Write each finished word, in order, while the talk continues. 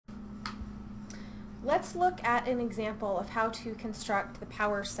Let's look at an example of how to construct the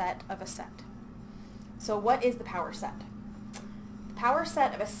power set of a set. So what is the power set? The power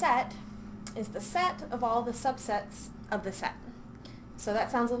set of a set is the set of all the subsets of the set. So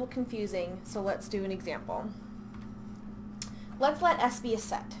that sounds a little confusing, so let's do an example. Let's let S be a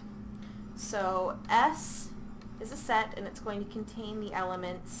set. So S is a set and it's going to contain the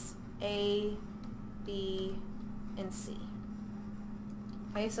elements A, B, and C.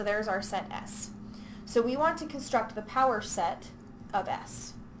 Okay, so there's our set S. So we want to construct the power set of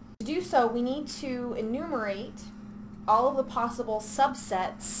S. To do so, we need to enumerate all of the possible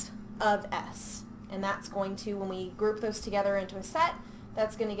subsets of S. And that's going to, when we group those together into a set,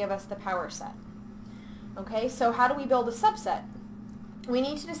 that's going to give us the power set. Okay, so how do we build a subset? We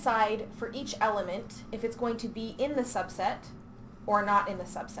need to decide for each element if it's going to be in the subset or not in the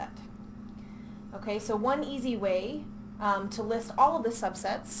subset. Okay, so one easy way to list all of the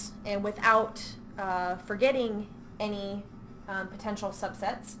subsets and without forgetting any potential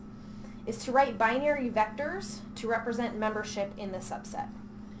subsets is to write binary vectors to represent membership in the subset.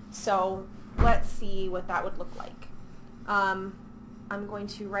 So let's see what that would look like. I'm going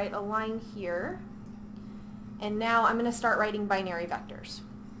to write a line here, and now I'm going to start writing binary vectors.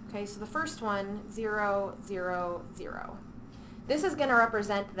 Okay, so the first one, 0, 0, 0. This is going to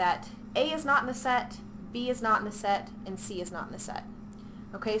represent that A is not in the set, B is not in the set, and C is not in the set.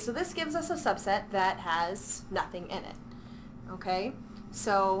 Okay, so this gives us a subset that has nothing in it. Okay,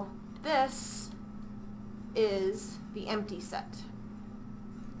 so this is the empty set.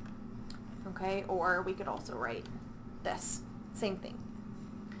 Okay, or we could also write this, same thing.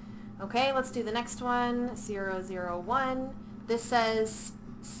 Okay, let's do the next one, 0, 0, 1. This says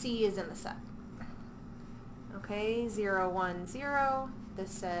C is in the set. Okay, 0, 1, 0. This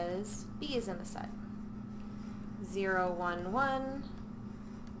says B is in the set. 0, 1, 1.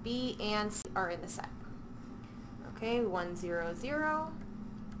 B and C are in the set. Okay, 1, 0, 0.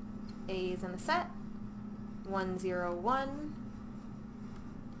 A is in the set. 1, 0, 1.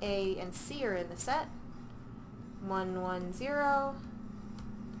 A and C are in the set. 1, 1, 0.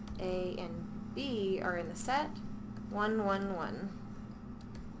 A and B are in the set. 1, 1, 1.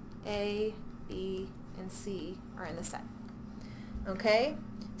 A, B, and C are in the set. Okay,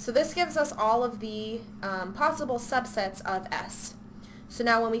 so this gives us all of the possible subsets of S. So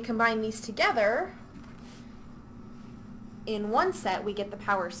now when we combine these together, in one set we get the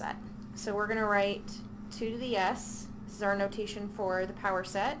power set. So we're going to write 2 to the S. This is our notation for the power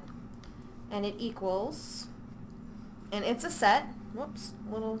set. And it equals, and it's a set. Whoops,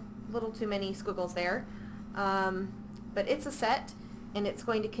 little too many squiggles there. But it's a set, and it's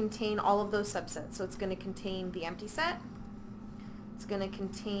going to contain all of those subsets. So it's going to contain the empty set. It's going to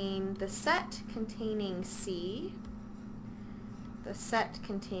contain the set containing C, the set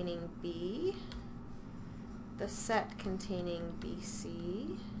containing B, the set containing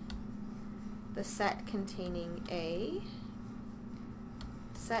BC, the set containing A,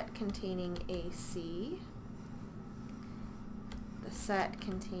 set containing AC, the set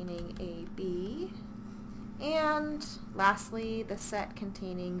containing AB, and lastly the set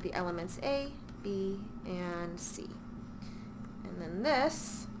containing the elements A, B, and C. And then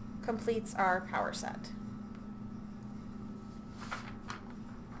this completes our power set.